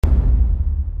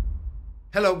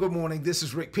Hello, good morning. This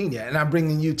is Rick Pina, and I'm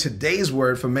bringing you today's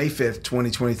word for May 5th,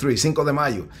 2023, Cinco de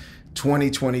Mayo,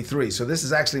 2023. So this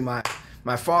is actually my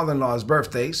father-in-law's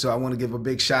birthday, so I want to give a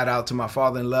big shout out to my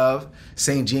father-in-law,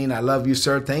 St. Jean. I love you,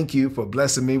 sir. Thank you for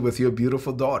blessing me with your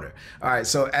beautiful daughter. All right,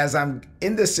 so as I'm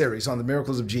in this series on the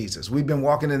miracles of Jesus, we've been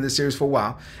walking in this series for a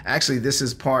while. Actually, this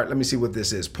is let me see what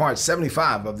this is, part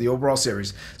 75 of the overall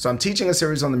series. So I'm teaching a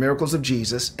series on the miracles of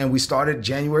Jesus, and we started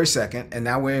January 2nd, and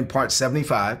now we're in part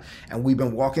 75, and we've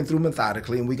been walking through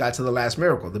methodically, and we got to the last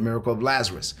miracle, the miracle of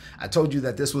Lazarus. I told you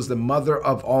that this was the mother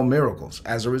of all miracles.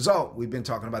 As a result, we've been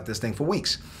talking about this thing for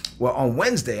weeks. Well, on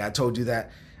Wednesday, I told you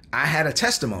that I had a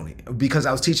testimony because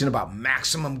I was teaching about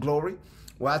maximum glory.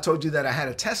 Well, I told you that I had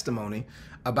a testimony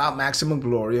about maximum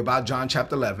glory, about John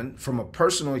chapter 11, from a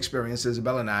personal experience,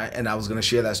 Isabella and I was going to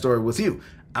share that story with you.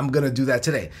 I'm going to do that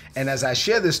today. And as I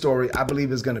share this story, I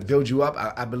believe it's going to build you up.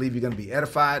 I believe you're going to be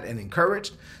edified and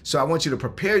encouraged. So I want you to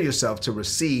prepare yourself to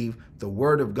receive the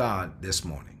word of God this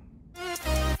morning.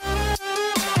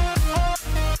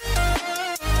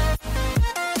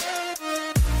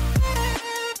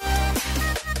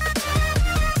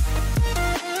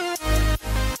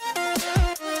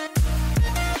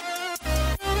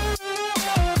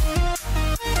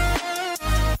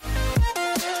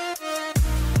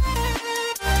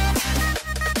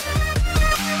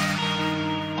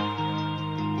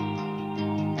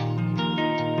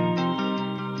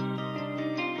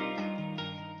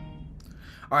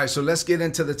 All right, so let's get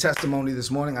into the testimony this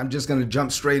morning. I'm just going to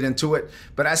jump straight into it.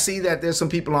 But I see that there's some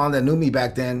people on that knew me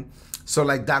back then. So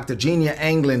like Dr. Genia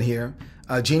Anglin here.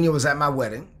 Genia was at my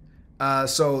wedding.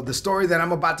 So the story that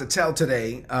I'm about to tell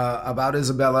today about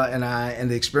Isabella and I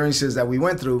and the experiences that we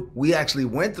went through, we actually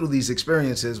went through these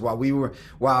experiences while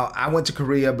I went to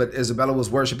Korea, but Isabella was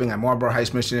worshiping at Marlboro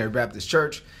Heights Missionary Baptist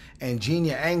Church. And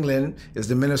Genia Anglin is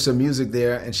the minister of music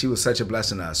there, and she was such a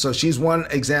blessing to us. So she's one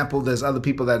example. There's other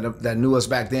people that knew us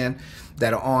back then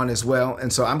that are on as well.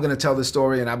 And so I'm going to tell this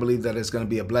story, and I believe that it's going to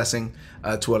be a blessing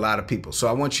to a lot of people. So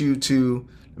I want you to,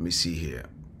 let me see here.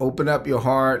 Open up your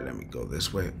heart. Let me go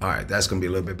this way. All right, that's going to be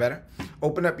a little bit better.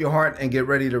 Open up your heart and get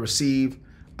ready to receive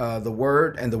the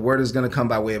word, and the word is going to come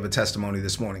by way of a testimony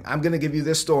this morning. I'm going to give you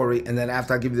this story, and then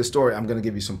after I give you this story, I'm going to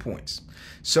give you some points.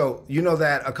 So you know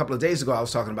that a couple of days ago, I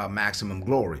was talking about maximum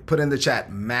glory. Put in the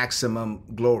chat, maximum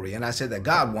glory. And I said that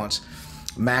God wants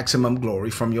maximum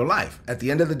glory from your life. At the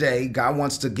end of the day, God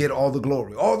wants to get all the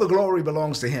glory. All the glory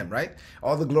belongs to him, right?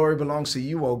 All the glory belongs to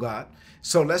you, oh God.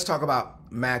 So let's talk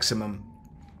about maximum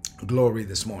glory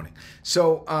this morning.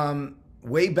 So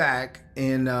way back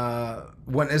in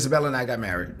when Isabella and I got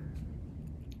married,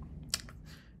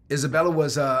 Isabella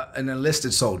was an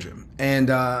enlisted soldier, and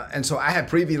so I had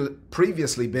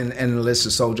previously been an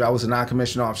enlisted soldier. I was a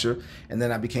non-commissioned officer, and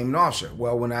then I became an officer.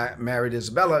 Well, when I married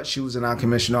Isabella, she was a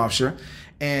non-commissioned officer,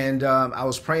 and I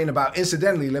was praying about.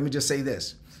 Incidentally, let me just say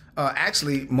this.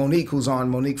 Actually, Monique, who's on,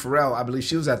 Monique Farrell, I believe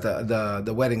she was at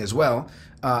the wedding as well.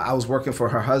 I was working for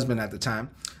her husband at the time,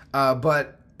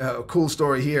 but a cool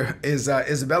story here is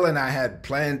Isabella and I had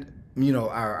planned,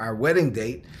 our wedding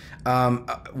date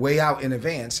way out in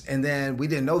advance, and then we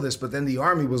didn't know this, but then the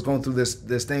Army was going through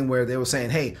this thing where they were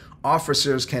saying, hey,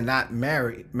 officers cannot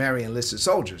marry enlisted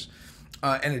soldiers,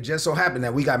 and it just so happened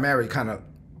that we got married kind of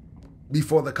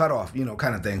before the cutoff,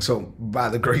 kind of thing. So by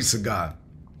the grace of God.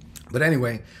 But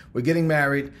anyway, we're getting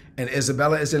married, and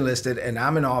Isabella is enlisted, and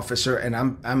I'm an officer, and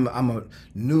I'm a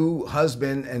new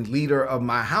husband and leader of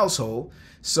my household.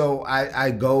 So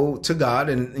I go to God,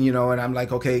 and and I'm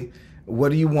like, okay, what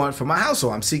do you want for my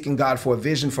household? I'm seeking God for a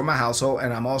vision for my household,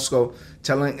 and I'm also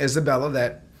telling Isabella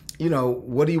that,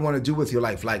 what do you want to do with your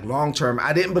life? Like long term,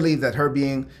 I didn't believe that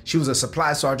she was a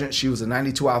supply sergeant. She was a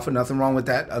 92 Alpha, nothing wrong with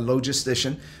that, a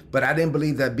logistician. But I didn't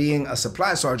believe that being a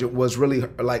supply sergeant was really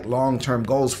like long-term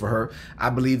goals for her.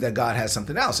 I believe that God has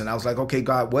something else. And I was like, okay,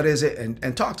 God, what is it?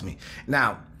 And talk to me.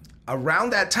 Now, around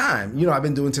that time, I've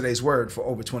been doing Today's Word for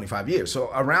over 25 years. So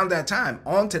around that time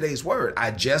on Today's Word,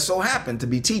 I just so happened to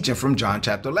be teaching from John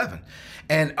chapter 11.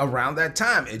 And around that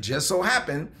time, it just so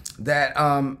happened that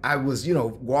I was,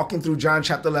 walking through John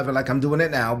chapter 11 like I'm doing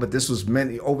it now, but this was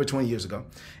over 20 years ago.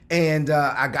 And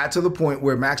I got to the point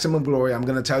where maximum glory, I'm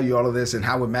going to tell you all of this and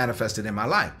how it manifested in my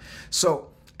life. So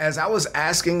as I was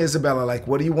asking Isabella, like,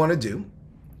 what do you want to do?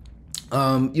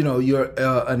 You're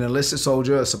an enlisted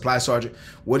soldier, a supply sergeant.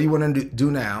 What do you want to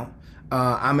do now?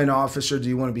 I'm an officer. Do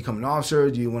you want to become an officer?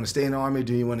 Do you want to stay in the Army?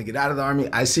 Do you want to get out of the Army?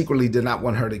 I secretly did not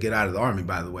want her to get out of the Army,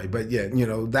 by the way. But yeah,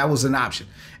 that was an option.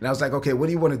 And I was like, okay, what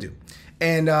do you want to do?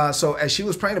 And so as she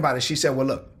was praying about it, she said, well,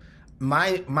 look,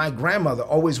 my grandmother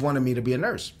always wanted me to be a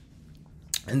nurse.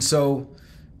 And so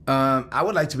I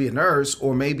would like to be a nurse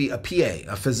or maybe a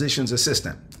PA, a physician's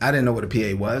assistant. I didn't know what a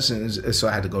PA was, and so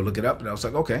I had to go look it up, and I was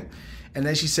like, okay. And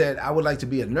then she said, I would like to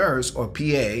be a nurse or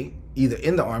PA, either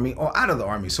in the Army or out of the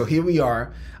Army. So here we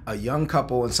are, a young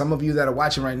couple, and some of you that are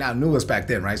watching right now knew us back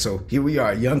then, right? So here we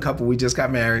are, a young couple, we just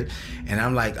got married, and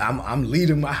I'm like, I'm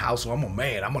leading my house, so I'm a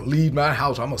man, I'm gonna lead my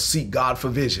house, I'm gonna seek God for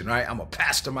vision, right? I'm gonna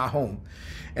pastor my home.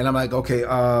 And I'm like, okay,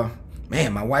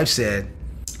 man, my wife said,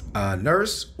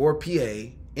 nurse or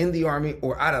PA in the Army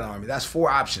or out of the Army. That's 4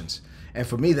 options. And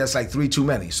for me, that's like 3 too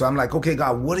many. So I'm like, okay,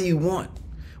 God, what do you want?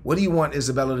 What do you want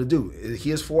Isabella to do?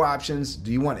 Here's 4 options.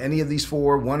 Do you want any of these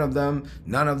 4? One of them?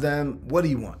 None of them? What do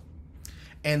you want?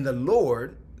 And the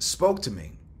Lord spoke to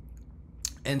me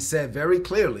and said very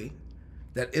clearly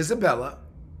that Isabella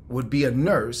would be a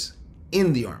nurse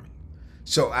in the Army.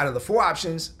 So out of the 4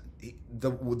 options, the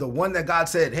one that God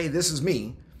said, hey, this is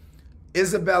me,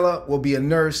 Isabella will be a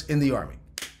nurse in the Army.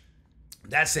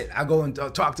 That's it. I go and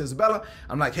talk to Isabella.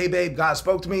 I'm like, hey, babe, God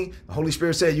spoke to me. The Holy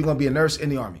Spirit said you're going to be a nurse in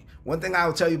the Army. One thing I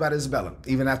will tell you about Isabella,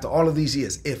 even after all of these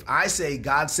years, if I say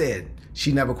God said,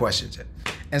 she never questions it.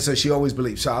 And so she always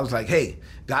believes. So I was like, hey,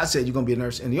 God said you're going to be a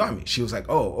nurse in the Army. She was like,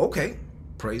 oh, okay.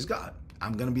 Praise God.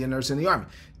 I'm going to be a nurse in the Army.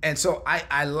 And so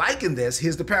I liken this.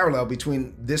 Here's the parallel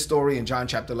between this story and John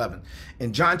chapter 11.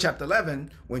 In John chapter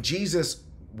 11, when Jesus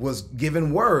was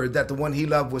given word that the one he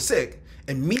loved was sick,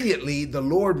 immediately the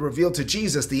Lord revealed to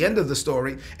Jesus the end of the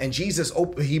story, and Jesus,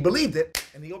 he believed it,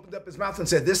 and he opened up his mouth and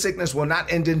said, this sickness will not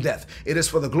end in death. It is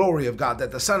for the glory of God,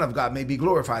 that the Son of God may be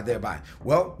glorified thereby.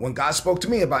 Well, when God spoke to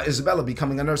me about Isabella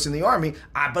becoming a nurse in the Army,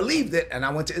 I believed it, and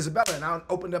I went to Isabella and I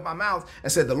opened up my mouth and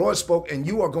said, the Lord spoke, and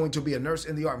you are going to be a nurse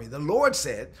in the Army. The Lord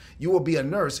said, you will be a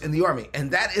nurse in the Army.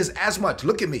 And that is as much.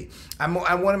 Look at me. I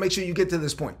want to make sure you get to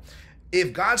this point.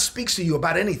 If God speaks to you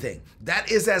about anything, that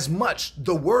is as much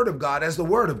the word of God as the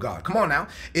word of God. Come on now.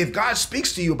 If God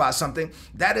speaks to you about something,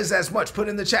 that is as much. Put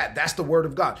in the chat, that's the word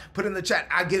of God. Put in the chat,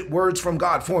 I get words from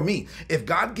God for me. If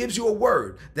God gives you a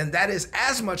word, then that is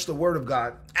as much the word of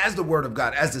God as the word of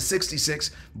God, as the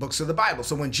 66 books of the Bible.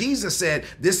 So when Jesus said,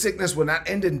 this sickness will not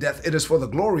end in death, it is for the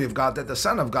glory of God, that the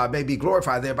Son of God may be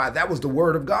glorified thereby. That was the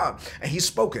word of God. And he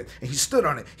spoke it and he stood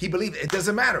on it. He believed it. It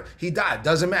doesn't matter. He died.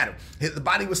 Doesn't matter. The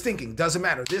body was thinking. Doesn't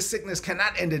matter. This sickness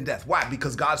cannot end in death. Why?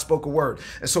 Because God spoke a word.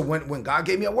 And so when God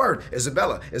gave me a word,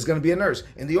 Isabella is going to be a nurse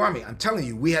in the Army. I'm telling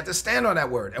you, we had to stand on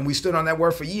that word, and we stood on that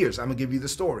word for years. I'm going to give you the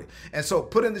story. And so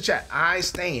put in the chat, I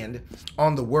stand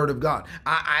on the word of God.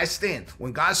 I stand.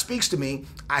 When God speaks to me,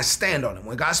 I stand on it.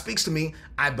 When God speaks to me,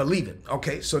 I believe it.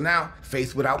 Okay, so now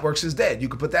faith without works is dead. You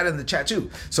can put that in the chat too.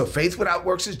 So faith without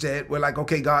works is dead. We're like,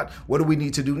 okay, God, what do we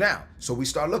need to do now? So we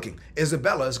start looking.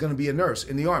 Isabella is going to be a nurse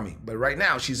in the Army, but right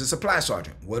now she's a supply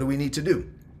sergeant. What do we need to do?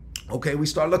 Okay, we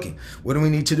start looking. What do we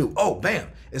need to do? Oh, bam.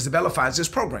 Isabella finds this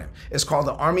program. It's called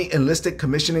the Army Enlisted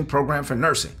Commissioning Program for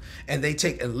Nursing. And they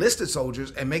take enlisted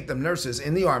soldiers and make them nurses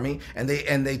in the Army. And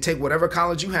they take whatever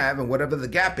college you have and whatever the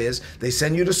gap is. They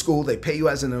send you to school. They pay you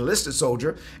as an enlisted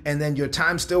soldier. And then your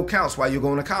time still counts while you're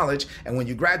going to college. And when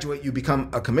you graduate, you become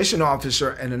a commissioned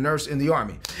officer and a nurse in the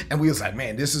Army. And we was like,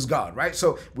 man, this is God, right?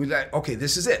 So we like, okay,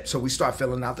 this is it. So we start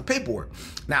filling out the paperwork.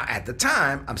 Now, at the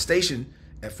time, I'm stationed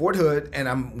at Fort Hood, and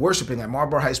I'm worshiping at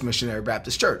Marlboro Heights Missionary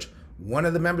Baptist Church. One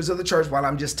of the members of the church, while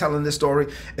I'm just telling this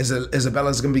story, is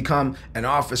Isabella's going to become an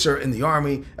officer in the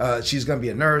Army. She's going to be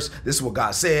a nurse. This is what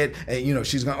God said. And,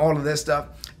 she's going to all of this stuff.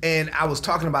 And I was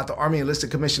talking about the Army Enlisted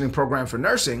Commissioning Program for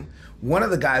Nursing. One of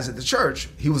the guys at the church,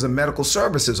 he was a medical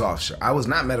services officer. I was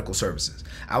not medical services.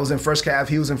 I was in First Cav.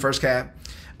 He was in First Cav.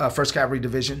 First Cavalry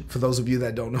Division, for those of you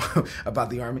that don't know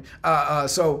about the Army.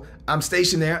 So I'm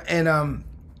stationed there, and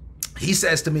he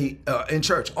says to me in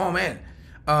church, oh man,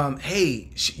 hey,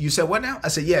 you said what now? I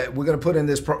said, yeah, we're going to put in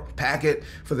this packet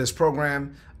for this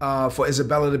program for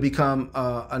Isabella to become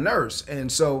a nurse.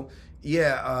 And so,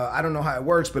 yeah, I don't know how it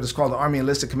works, but it's called the Army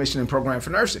Enlisted Commissioning Program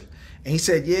for Nursing. And he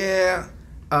said, yeah.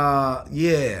 Let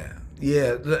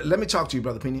me talk to you,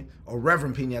 Brother Pena, or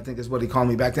Reverend Pena, I think is what he called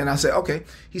me back then. I said, okay.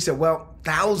 He said, well,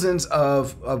 thousands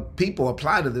of people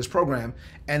apply to this program,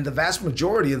 and the vast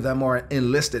majority of them are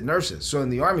enlisted nurses. So in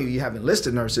the Army, you have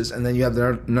enlisted nurses, and then you have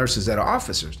the nurses that are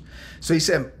officers. So he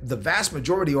said, the vast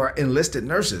majority are enlisted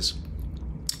nurses.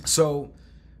 So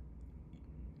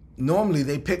normally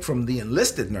they pick from the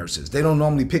enlisted nurses. They don't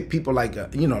normally pick people like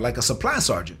a supply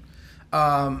sergeant.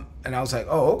 And I was like,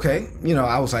 oh, okay.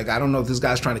 I was like, I don't know if this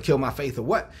guy's trying to kill my faith or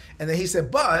what. And then he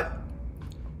said, but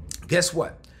guess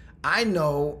what? I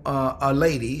know a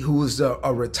lady who is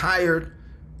a retired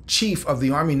chief of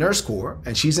the Army Nurse Corps,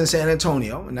 and she's in San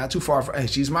Antonio, and not too far from, and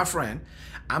she's my friend.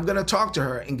 I'm going to talk to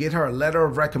her and get her a letter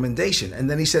of recommendation. And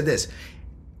then he said this,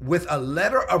 with a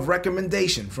letter of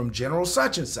recommendation from General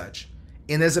such and such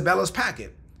in Isabella's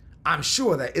packet, I'm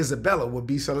sure that Isabella would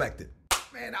be selected.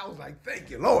 Man, I was like, thank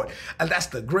you, Lord. And that's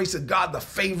the grace of God, the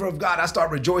favor of God. I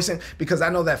start rejoicing because I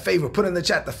know that favor. Put in the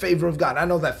chat the favor of God. I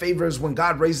know that favor is when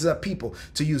God raises up people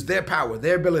to use their power,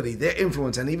 their ability, their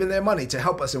influence, and even their money to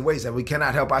help us in ways that we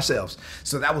cannot help ourselves.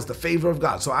 So that was the favor of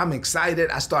God. So I'm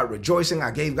excited. I started rejoicing. I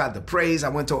gave God the praise. I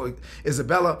went to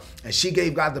Isabella and she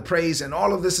gave God the praise. And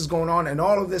all of this is going on. And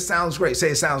all of this sounds great.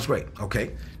 Say it sounds great.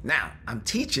 Okay. Now, I'm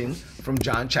teaching from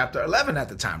John chapter 11 at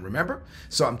the time, remember?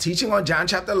 So I'm teaching on John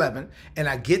chapter 11, and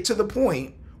I get to the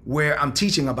point where I'm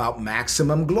teaching about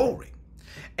maximum glory.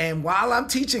 And while I'm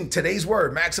teaching today's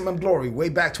word, maximum glory, way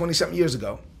back 20-something years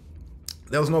ago,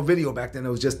 there was no video back then, it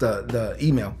was just the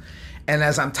email. And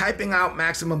as I'm typing out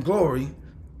maximum glory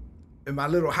in my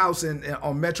little house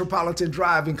on Metropolitan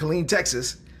Drive in Killeen,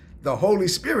 Texas, the Holy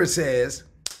Spirit says,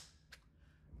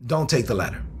 don't take the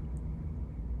letter.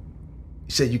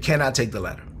 He said, you cannot take the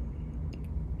letter.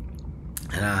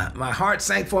 And my heart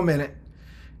sank for a minute.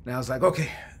 And I was like, okay,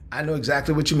 I know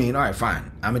exactly what you mean. All right,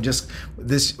 fine. We're just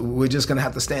going to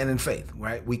have to stand in faith,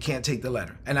 right? We can't take the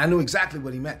letter. And I knew exactly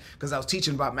what he meant because I was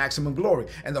teaching about maximum glory.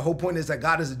 And the whole point is that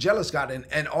God is a jealous God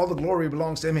and all the glory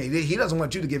belongs to him. He doesn't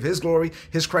want you to give his glory,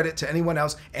 his credit to anyone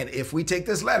else. And if we take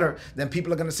this letter, then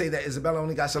people are going to say that Isabella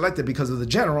only got selected because of the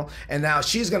general. And now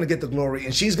she's going to get the glory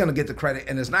and she's going to get the credit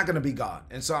and it's not going to be God.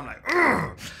 And so I'm like,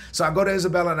 ugh. So I go to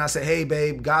Isabella and I say, hey,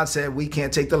 babe, God said we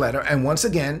can't take the letter. And once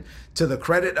again, to the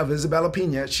credit of Isabella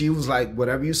Pina, she was like,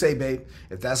 whatever you say, babe,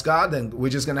 if that's God, then we're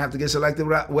just going to have to get selected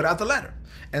without the letter.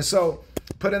 And so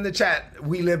put in the chat,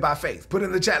 we live by faith. Put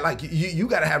in the chat, like you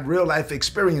got to have real life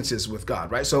experiences with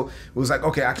God, right? So it was like,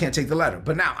 okay, I can't take the letter.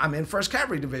 But now I'm in 1st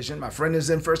Cavalry Division. My friend is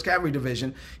in 1st Cavalry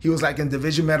Division. He was like in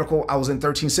Division Medical. I was in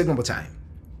 13th Signal Battalion.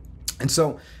 And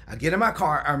so I get in my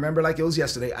car. I remember like it was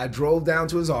yesterday. I drove down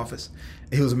to his office.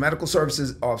 He was a medical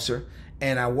services officer.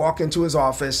 And I walk into his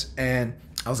office and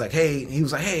I was like, hey, he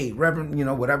was like, hey, Reverend,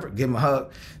 whatever, give him a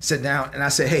hug, sit down. And I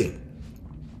said, hey,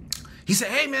 he said,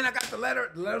 hey, man, I got the letter.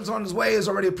 The letter's on its way. It's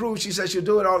already approved. She said she'll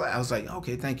do it all. I was like,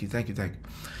 okay, thank you.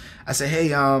 I said,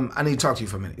 hey, I need to talk to you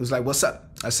for a minute. He was like, what's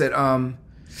up? I said,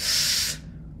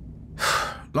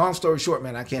 long story short,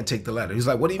 man, I can't take the letter. He's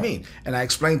like, what do you mean? And I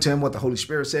explained to him what the Holy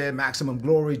Spirit said, maximum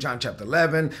glory, John chapter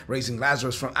 11, raising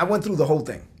Lazarus from, I went through the whole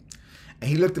thing. And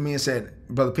he looked at me and said,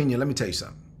 Brother Pina, let me tell you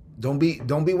something. Don't be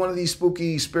one of these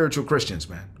spooky spiritual Christians,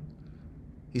 man.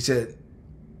 He said,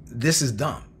 this is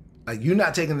dumb. Like, you're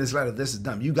not taking this letter. This is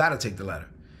dumb. You got to take the letter.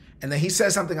 And then he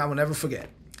said something I will never forget.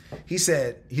 He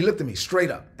said, he looked at me straight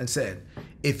up and said,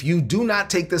 if you do not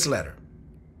take this letter,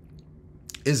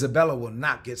 Isabella will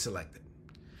not get selected.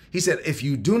 He said, if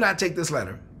you do not take this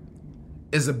letter,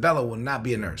 Isabella will not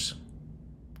be a nurse.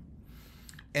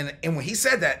 And when he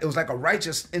said that, it was like a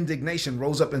righteous indignation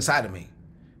rose up inside of me.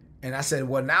 And I said,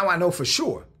 well, now I know for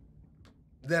sure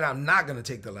that I'm not going to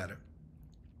take the letter.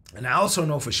 And I also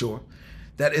know for sure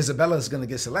that Isabella is going to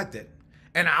get selected.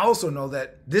 And I also know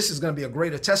that this is going to be a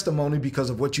greater testimony because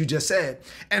of what you just said.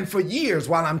 And for years,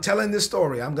 while I'm telling this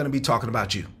story, I'm going to be talking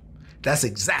about you. That's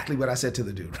exactly what I said to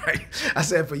the dude, right? I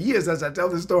said, for years, as I tell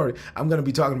this story, I'm going to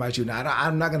be talking about you. Now,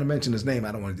 I'm not going to mention his name.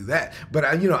 I don't want to do that. But,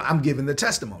 I'm giving the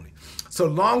testimony. So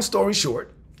long story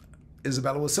short,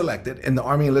 Isabella was selected in the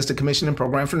Army Enlisted Commissioning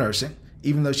Program for Nursing,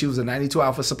 even though she was a 92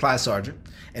 Alpha Supply Sergeant.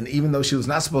 And even though she was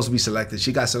not supposed to be selected,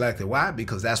 she got selected. Why?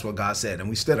 Because that's what God said, and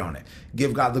we stood on it.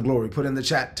 Give God the glory. Put in the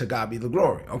chat, to God be the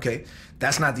glory. Okay,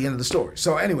 that's not the end of the story.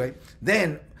 So anyway,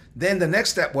 then the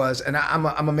next step was, and I'm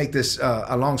going to make this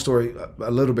a long story a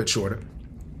little bit shorter.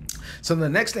 So the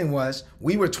next thing was,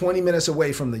 we were 20 minutes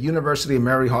away from the University of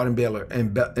Mary Hardin Baylor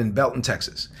in Belton,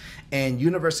 Texas. And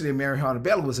University of Mary Hardin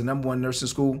Baylor was the #1 nursing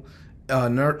school,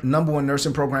 #1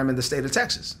 nursing program in the state of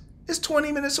Texas. It's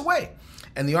 20 minutes away.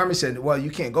 And the Army said, well, you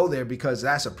can't go there because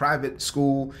that's a private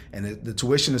school and the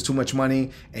tuition is too much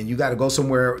money and you got to go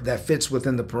somewhere that fits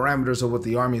within the parameters of what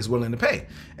the Army is willing to pay.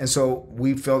 And so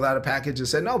we filled out a package and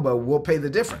said, no, but we'll pay the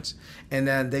difference. And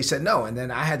then they said no. And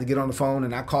then I had to get on the phone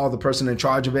and I called the person in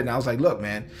charge of it. And I was like, look,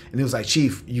 man. And he was like,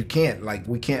 Chief, you can't. Like,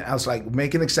 we can't. I was like,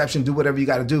 make an exception. Do whatever you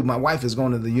got to do. My wife is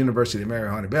going to the University of Mary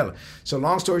Hardin Baylor. So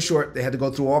long story short, they had to go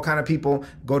through all kind of people,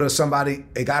 go to somebody.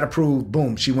 It got approved.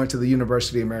 Boom. She went to the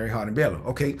University of Mary Hardin Baylor.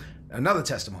 Okay. Another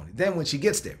testimony. Then when she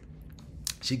gets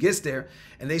there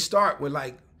and they start with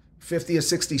like 50 or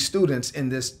 60 students in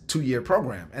this 2-year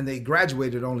program. And they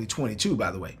graduated only 22, by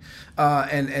the way.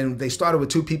 And they started with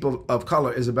 2 people of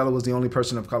color. Isabella was the only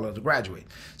person of color to graduate.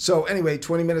 So anyway,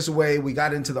 20 minutes away, we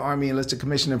got into the Army Enlisted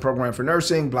Commissioning Program for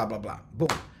Nursing, blah, blah, blah. Boom.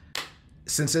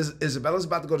 since Isabella's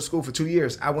about to go to school for 2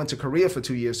 years, I went to Korea for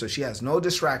 2 years, so she has no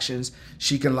distractions.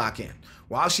 She can lock in.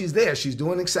 While she's there, she's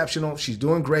doing exceptional. She's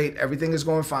doing great. Everything is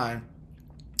going fine.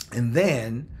 And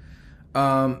then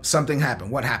something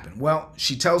happened. What happened? Well,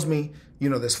 she tells me,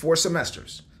 there's 4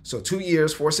 semesters. So 2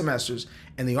 years, 4 semesters.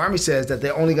 And the Army says that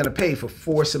they're only going to pay for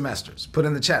 4 semesters. Put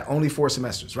in the chat, only 4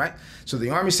 semesters, right? So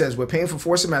the Army says we're paying for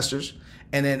 4 semesters.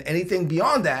 And then anything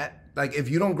beyond that, like if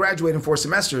you don't graduate in 4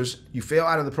 semesters, you fail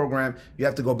out of the program, you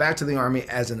have to go back to the Army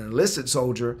as an enlisted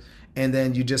soldier, and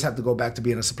then you just have to go back to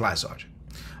being a supply sergeant.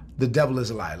 The devil is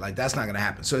a lie. Like, that's not going to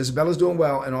happen. So Isabella's doing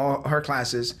well in all her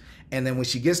classes, and then when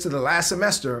she gets to the last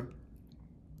semester,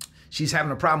 she's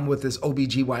having a problem with this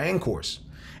OBGYN course.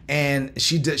 And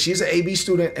she's an AB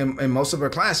student in most of her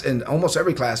class, in almost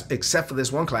every class, except for this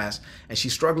one class. And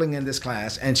she's struggling in this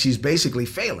class, and she's basically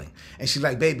failing. And she's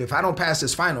like, babe, if I don't pass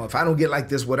this final, if I don't get like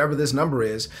this, whatever this number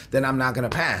is, then I'm not going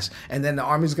to pass. And then the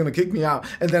Army's going to kick me out.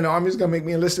 And then the Army's going to make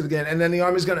me enlisted again. And then the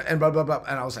Army's going to, and blah, blah, blah.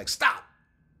 And I was like, stop.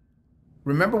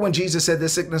 Remember when Jesus said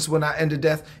this sickness will not end in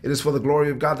death? It is for the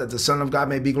glory of God, that the Son of God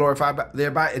may be glorified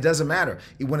thereby. It doesn't matter.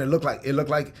 When it looked like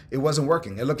it wasn't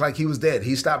working. It looked like he was dead.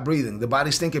 He stopped breathing. The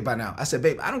body's stinking by now. I said,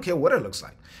 babe, I don't care what it looks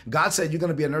like. God said you're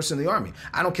going to be a nurse in the Army.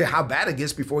 I don't care how bad it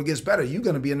gets before it gets better. You're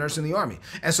going to be a nurse in the Army.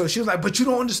 And so she was like, but you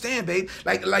don't understand, babe.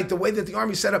 Like the way that the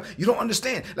Army set up, you don't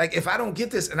understand. Like if I don't get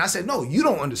this, and I said, no, you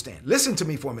don't understand. Listen to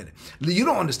me for a minute. You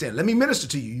don't understand. Let me minister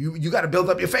to you. You got to build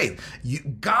up your faith.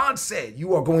 God said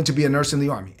you are going to be a nurse in the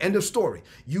Army. End of story.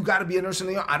 You got to be a nurse in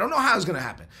the Army. I don't know how it's going to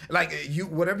happen. Like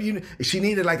whatever she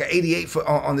needed like an 88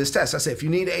 on this test. I said, if you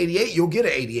need an 88, you'll get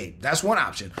an 88. That's one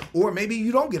option. Or maybe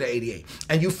you don't get an 88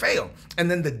 and you fail. And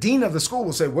then the dean of the school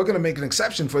will say, we're going to make an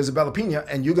exception for Isabella Pena,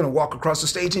 and you're going to walk across the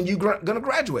stage and you're going to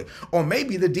graduate. Or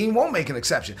maybe the dean won't make an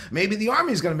exception. Maybe the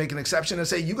Army is going to make an exception and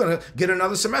say, you're going to get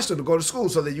another semester to go to school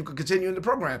so that you can continue in the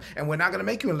program, and we're not going to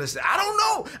make you enlisted. I don't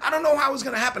know. I don't know how it's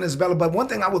going to happen, Isabella, but one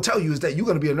thing I will tell you is that you're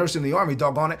going to be a nurse in the Army,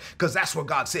 doggone it, because that's what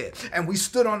God said. And we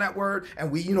stood on that word,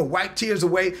 and we, wiped tears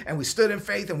away, and we stood in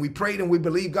faith, and we prayed, and we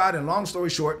believed God. And long story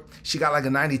short, she got like a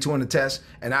 92 on the test,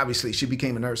 and obviously she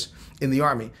became a nurse in the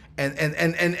Army. And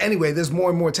anyway, there's more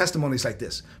and more testimonies like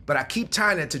this. But I keep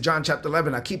tying it to John chapter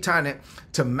 11. I keep tying it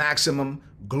to maximum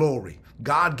glory.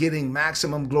 God getting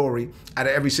maximum glory out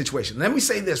of every situation. Let me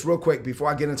say this real quick before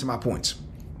I get into my points.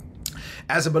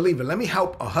 As a believer, let me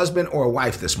help a husband or a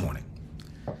wife this morning.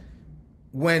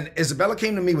 When Isabella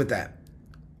came to me with that,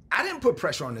 I didn't put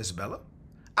pressure on Isabella.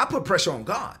 I put pressure on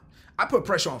God. I put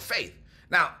pressure on faith.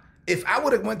 Now, if I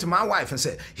would have went to my wife and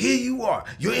said, here you are,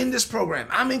 you're in this program,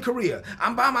 I'm in Korea,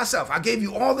 I'm by myself, I gave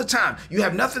you all the time, you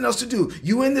have nothing else to do,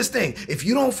 you in this thing, if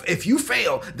you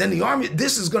fail, then the Army,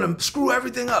 this is gonna screw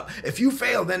everything up. If you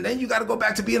fail, then you gotta go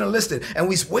back to being enlisted, and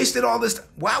we wasted all this.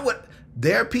 Why would,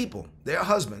 there are people, there are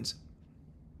husbands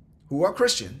who are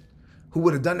Christian who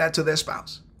would have done that to their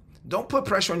spouse. Don't put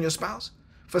pressure on your spouse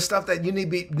for stuff that you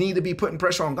need to be putting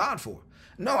pressure on God for.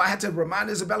 No, I had to remind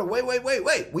Isabella,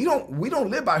 wait. We don't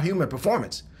live by human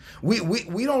performance. We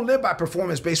don't live by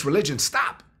performance-based religion.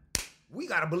 Stop. We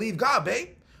got to believe God, babe.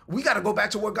 We got to go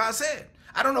back to what God said.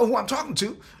 I don't know who I'm talking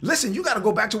to. Listen, you got to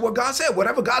go back to what God said.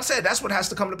 Whatever God said, that's what has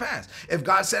to come to pass. If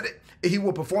God said it, he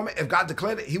will perform it. If God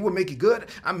declared it, he will make it good.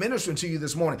 I'm ministering to you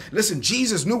this morning. Listen,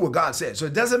 Jesus knew what God said, so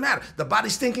it doesn't matter. The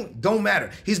body's stinking, don't matter.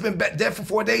 He's been dead for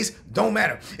 4 days, don't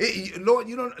matter. Lord,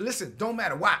 you don't, listen, don't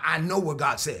matter. Why? I know what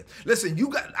God said. Listen,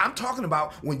 I'm talking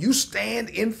about when you stand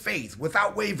in faith,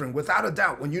 without wavering, without a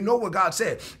doubt, when you know what God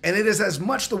said, and it is as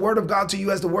much the word of God to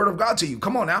you as the word of God to you.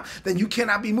 Come on now, then you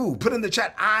cannot be moved. Put in the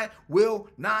chat, I will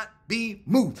not be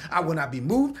moved. I will not be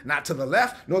moved, not to the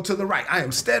left, nor to the right. I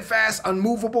am steadfast,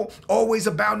 unmovable, always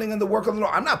abounding in the work of the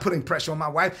Lord. I'm not putting pressure on my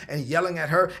wife and yelling at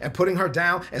her and putting her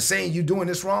down and saying you're doing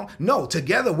this wrong. No,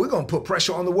 together we're going to put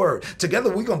pressure on the word.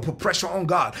 Together we're going to put pressure on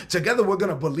God. Together we're going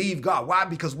to believe God. Why?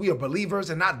 Because we are believers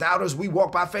and not doubters. We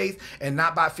walk by faith and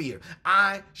not by fear.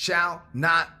 I shall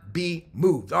not be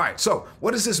moved. All right, so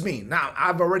what does this mean? Now,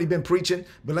 I've already been preaching,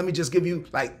 but let me just give you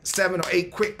like 7 or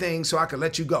 8 quick things so I can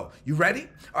let you go. You ready?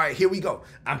 All right, here we go.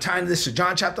 I'm tying this to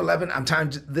John chapter 11. I'm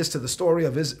tying this to the story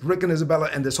of Rick and Isabella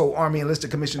and this whole Army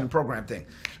Enlisted Commission and Program thing.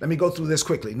 Let me go through this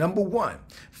quickly. Number 1,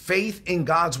 faith in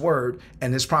God's word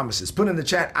and his promises. Put in the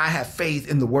chat, I have faith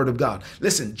in the word of God.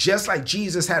 Listen, just like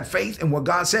Jesus had faith in what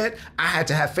God said, I had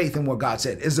to have faith in what God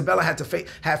said. Isabella had to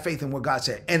have faith in what God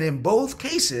said. And in both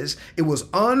cases, it was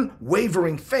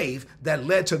unwavering faith that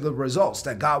led to the results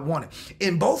that God wanted.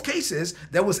 In both cases,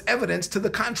 there was evidence to the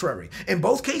contrary. In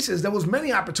both cases, there was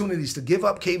many opportunities opportunities to give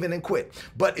up, cave in, and quit.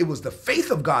 But it was the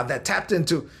faith of God that tapped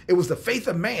into, it was the faith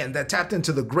of man that tapped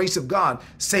into the grace of God.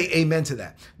 Say amen to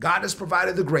that. God has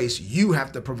provided the grace. You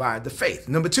have to provide the faith.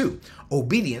 Number two,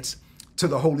 obedience to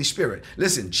the Holy Spirit.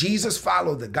 Listen, Jesus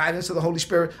followed the guidance of the Holy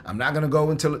Spirit. I'm not going to go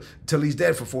until he's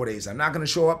dead for 4 days. I'm not going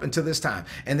to show up until this time.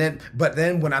 But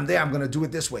then when I'm there, I'm going to do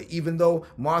it this way. Even though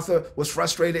Martha was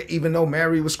frustrated, even though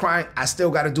Mary was crying, I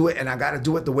still got to do it. And I got to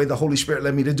do it the way the Holy Spirit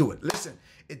led me to do it. Listen,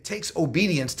 it takes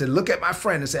obedience to look at my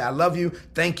friend and say, I love you.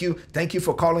 Thank you. Thank you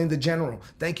for calling the general.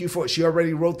 Thank you for, she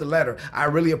already wrote the letter. I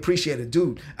really appreciate it.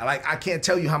 Dude, I can't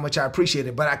tell you how much I appreciate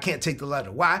it, but I can't take the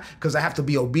letter. Why? Because I have to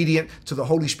be obedient to the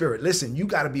Holy Spirit. Listen, you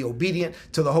got to be obedient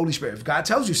to the Holy Spirit. If God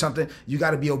tells you something, you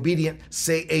got to be obedient.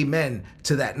 Say amen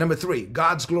to that. Number three,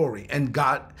 God's glory and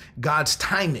God's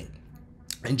timing.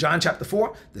 In John chapter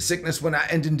 4, the sickness will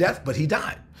not end in death, but he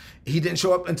died. He didn't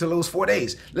show up until those 4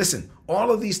 days. Listen, all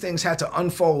of these things had to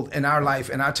unfold in our life,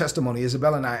 in our testimony,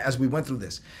 Isabella and I, as we went through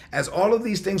this. As all of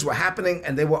these things were happening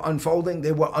and they were unfolding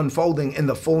in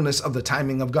the fullness of the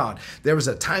timing of God. There is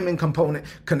a timing component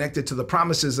connected to the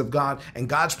promises of God, and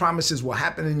God's promises will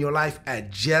happen in your life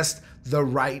at just the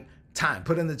right time.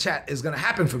 Put in the chat, it's going to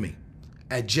happen for me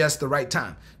at just the right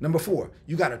time. Number four,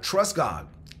 you got to trust God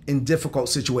in difficult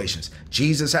situations.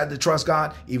 Jesus had to trust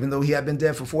God, even though he had been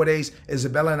dead for 4 days.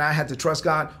 Isabella and I had to trust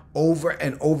God over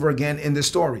and over again in this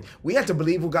story. We had to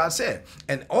believe what God said.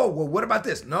 And, oh, well, what about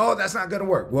this? No, that's not going to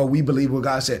work. Well, we believe what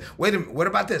God said. Wait a minute, what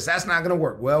about this? That's not going to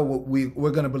work. Well, we're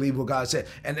going to believe what God said.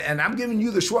 And I'm giving you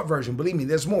the short version. Believe me,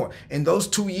 there's more. In those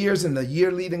 2 years and the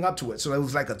year leading up to it, so it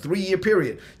was like a 3-year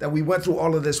period that we went through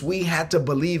all of this, we had to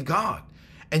believe God.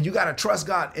 And you got to trust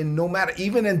God in no matter,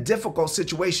 even in difficult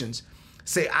situations.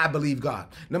 Say, I believe God.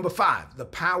 Number five, the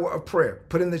power of prayer.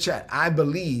 Put in the chat, I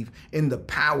believe in the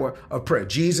power of prayer.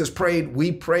 Jesus prayed,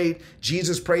 we prayed.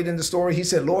 Jesus prayed in the story. He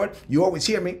said, Lord, you always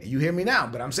hear me. You hear me now.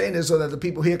 But I'm saying this so that the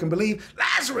people here can believe.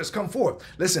 Lazarus, come forth.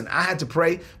 Listen, I had to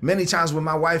pray many times with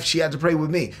my wife. She had to pray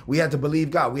with me. We had to believe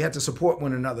God. We had to support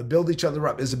one another, build each other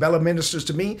up. Isabella ministers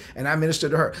to me and I minister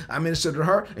to her. I minister to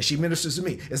her and she ministers to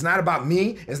me. It's not about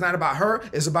me. It's not about her.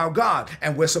 It's about God.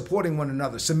 And we're supporting one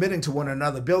another, submitting to one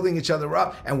another, building each other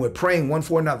up, and we're praying one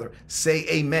for another. Say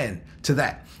amen to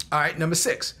that. All right, number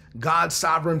six, God's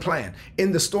sovereign plan.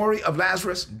 In the story of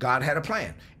Lazarus, God had a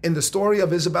plan. In the story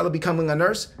of Isabella becoming a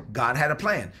nurse, God had a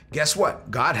plan. Guess what?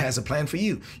 God has a plan for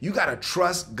you. You got to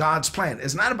trust God's plan.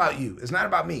 It's not about you. It's not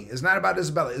about me. It's not about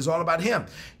Isabella. It's all about him.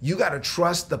 You got to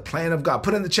trust the plan of God.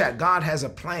 Put in the chat, God has a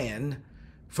plan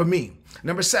for me.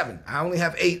 Number seven, I only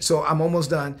have 8, so I'm almost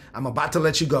done. I'm about to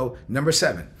let you go. Number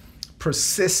 7,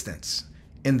 persistence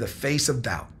in the face of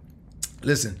doubt.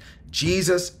 Listen,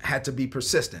 Jesus had to be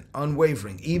persistent,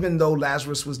 unwavering, even though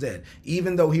Lazarus was dead,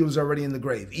 even though he was already in the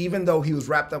grave, even though he was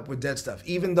wrapped up with dead stuff,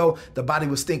 even though the body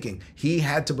was stinking, he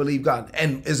had to believe God.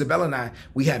 And Isabella and I,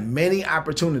 we had many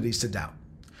opportunities to doubt.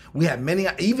 We had many,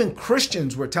 even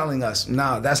Christians were telling us,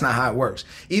 no, that's not how it works.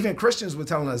 Even Christians were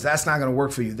telling us, that's not going to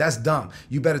work for you. That's dumb.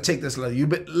 You better take this letter.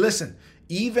 Listen,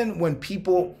 even when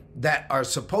people that are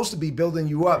supposed to be building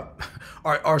you up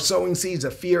are sowing seeds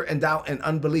of fear and doubt and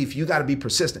unbelief, you got to be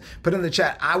persistent. Put in the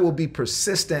chat, I will be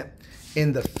persistent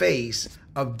in the face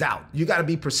of doubt. You got to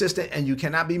be persistent and you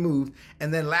cannot be moved.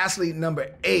 And then lastly,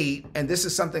 number 8, and this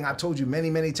is something I've told you many,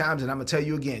 many times, and I'm going to tell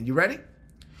you again. You ready?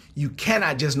 You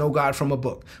cannot just know God from a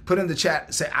book. Put in the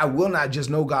chat, say, I will not just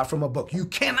know God from a book. You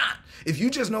cannot. If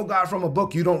you just know God from a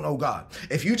book, you don't know God.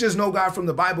 If you just know God from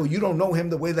the Bible, you don't know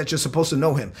him the way that you're supposed to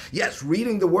know him. Yes,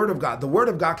 reading the word of God. The word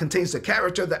of God contains the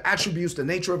character, the attributes, the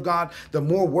nature of God. The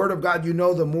more word of God you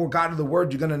know, the more God of the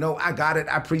word you're going to know. I got it.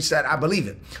 I preach that. I believe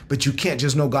it. But you can't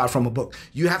just know God from a book.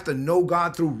 You have to know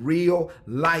God through real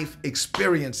life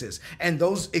experiences. And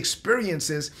those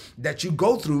experiences that you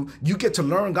go through, you get to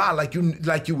learn God like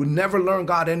you would never learn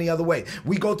God any other way.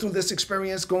 We go through this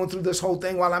experience, going through this whole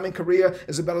thing while I'm in Korea.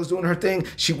 Isabella's doing her thing.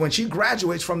 When she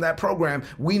graduates from that program,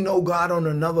 we know God on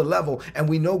another level, and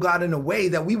we know God in a way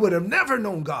that we would have never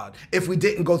known God if we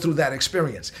didn't go through that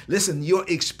experience. Listen, your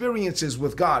experiences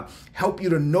with God help you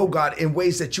to know God in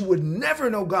ways that you would never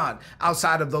know God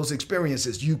outside of those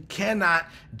experiences. You cannot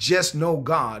just know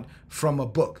God from a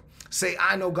book. Say,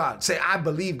 I know God. Say, I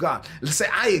believe God. Say,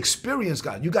 I experience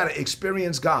God. You got to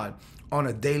experience God on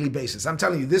a daily basis. I'm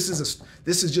telling you, this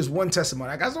is just one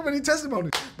testimony. I got so many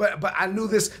testimonies, but I knew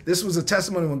this was a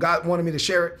testimony when God wanted me to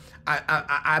share it.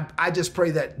 I just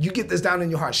pray that you get this down in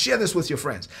your heart. Share this with your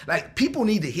friends. Like, people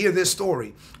need to hear this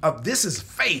story of this is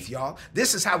faith, y'all.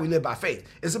 This is how we live by faith.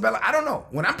 Isabella, I don't know.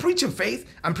 When I'm preaching faith,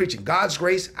 I'm preaching God's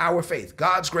grace, our faith.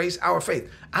 God's grace, our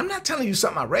faith. I'm not telling you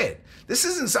something I read. This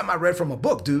isn't something I read from a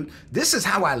book, dude. This is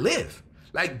how I live.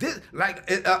 Like this,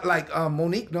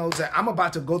 Monique knows that I'm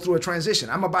about to go through a transition.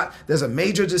 There's a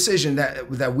major decision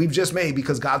that we've just made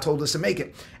because God told us to make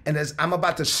it. And I'm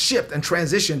about to shift and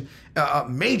transition, a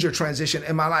major transition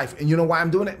in my life. And you know why I'm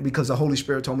doing it? Because the Holy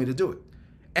Spirit told me to do it.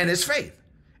 And it's faith.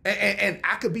 And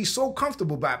I could be so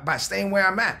comfortable by staying where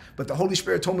I'm at, but the Holy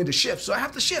Spirit told me to shift, so I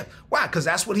have to shift. Why? Because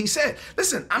that's what he said.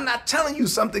 Listen, I'm not telling you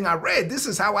something I read. This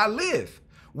is how I live.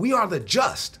 We are the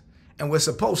just, and we're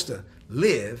supposed to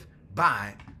live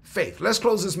by faith. Let's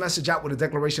close this message out with a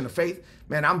declaration of faith.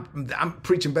 Man, I'm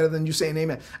preaching better than you saying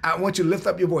amen. I want you to lift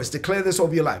up your voice. Declare this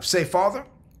over your life. Say, Father,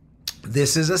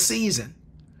 this is a season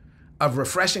of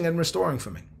refreshing and restoring for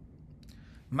me.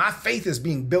 My faith is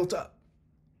being built up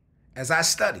as I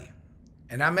study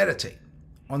and I meditate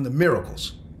on the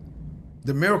miracles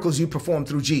you perform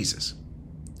through Jesus.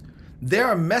 There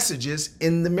are messages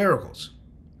in the miracles.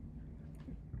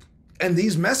 And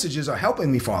these messages are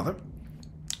helping me, Father,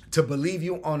 to believe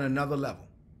you on another level.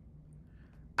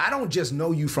 I don't just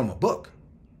know you from a book.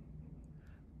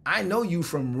 I know you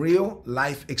from real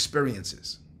life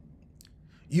experiences.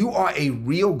 You are a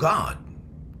real God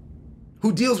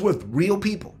who deals with real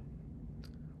people,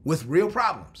 with real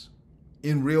problems,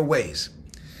 in real ways.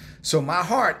 So my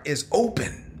heart is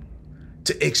open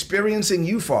to experiencing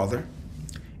you, Father,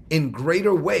 in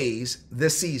greater ways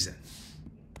this season.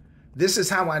 This is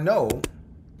how I know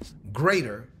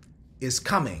greater is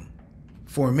coming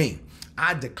for me.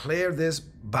 I declare this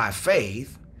by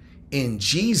faith in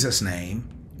Jesus' name.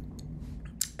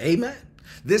 Amen.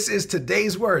 This is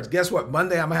today's words. Guess what?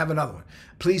 Monday, I'm going to have another one.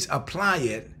 Please apply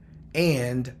it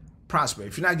and prosper.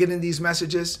 If you're not getting these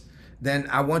messages, then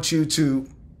I want you to,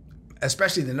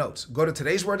 especially the notes, go to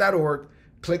today'sword.org,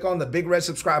 click on the big red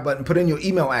subscribe button, put in your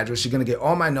email address. You're going to get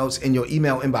all my notes in your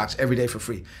email inbox every day for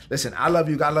free. Listen, I love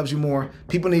you. God loves you more.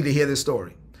 People need to hear this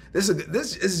story. This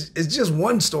is just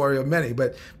one story of many,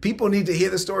 but people need to hear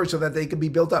the story so that they can be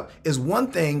built up. It's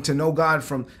one thing to know God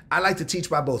from, I like to teach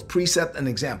by both precept and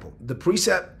example. The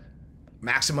precept,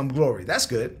 maximum glory, that's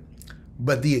good.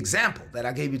 But the example that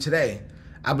I gave you today,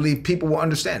 I believe people will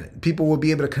understand it. People will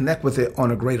be able to connect with it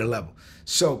on a greater level.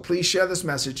 So please share this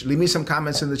message. Leave me some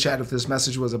comments in the chat if this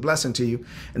message was a blessing to you.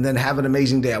 And then have an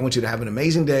amazing day. I want you to have an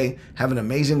amazing day. Have an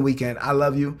amazing weekend. I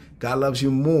love you. God loves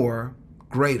you more.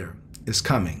 Greater is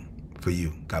coming for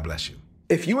you. God bless you.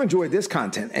 If you enjoyed this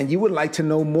content and you would like to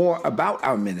know more about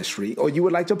our ministry, or you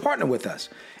would like to partner with us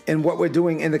in what we're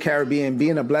doing in the Caribbean,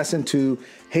 being a blessing to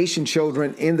Haitian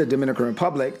children in the Dominican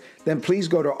Republic, then please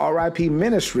go to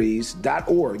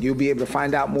ripministries.org. You'll be able to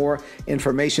find out more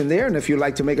information there. And if you'd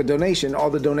like to make a donation, all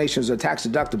the donations are tax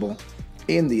deductible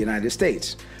in the United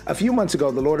States. A few months ago,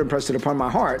 the Lord impressed it upon my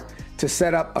heart to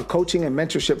set up a coaching and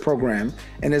mentorship program,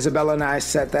 and Isabella and I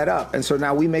set that up. And so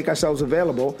now we make ourselves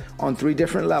available on 3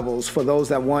 different levels for those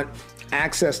that want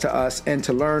access to us and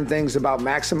to learn things about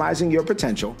maximizing your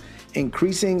potential,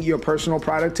 increasing your personal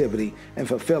productivity, and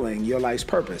fulfilling your life's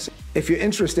purpose. If you're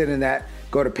interested in that,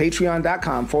 go to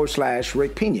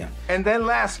patreon.com/Rick Pina. And then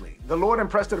lastly, the Lord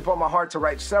impressed it upon my heart to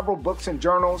write several books and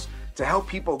journals to help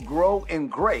people grow in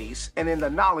grace and in the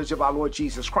knowledge of our Lord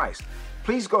Jesus Christ.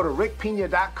 Please go to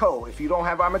rickpina.co if you don't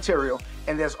have our material,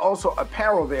 and there's also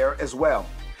apparel there as well.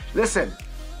 Listen,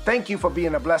 thank you for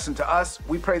being a blessing to us.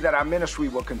 We pray that our ministry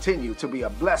will continue to be a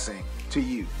blessing to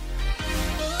you.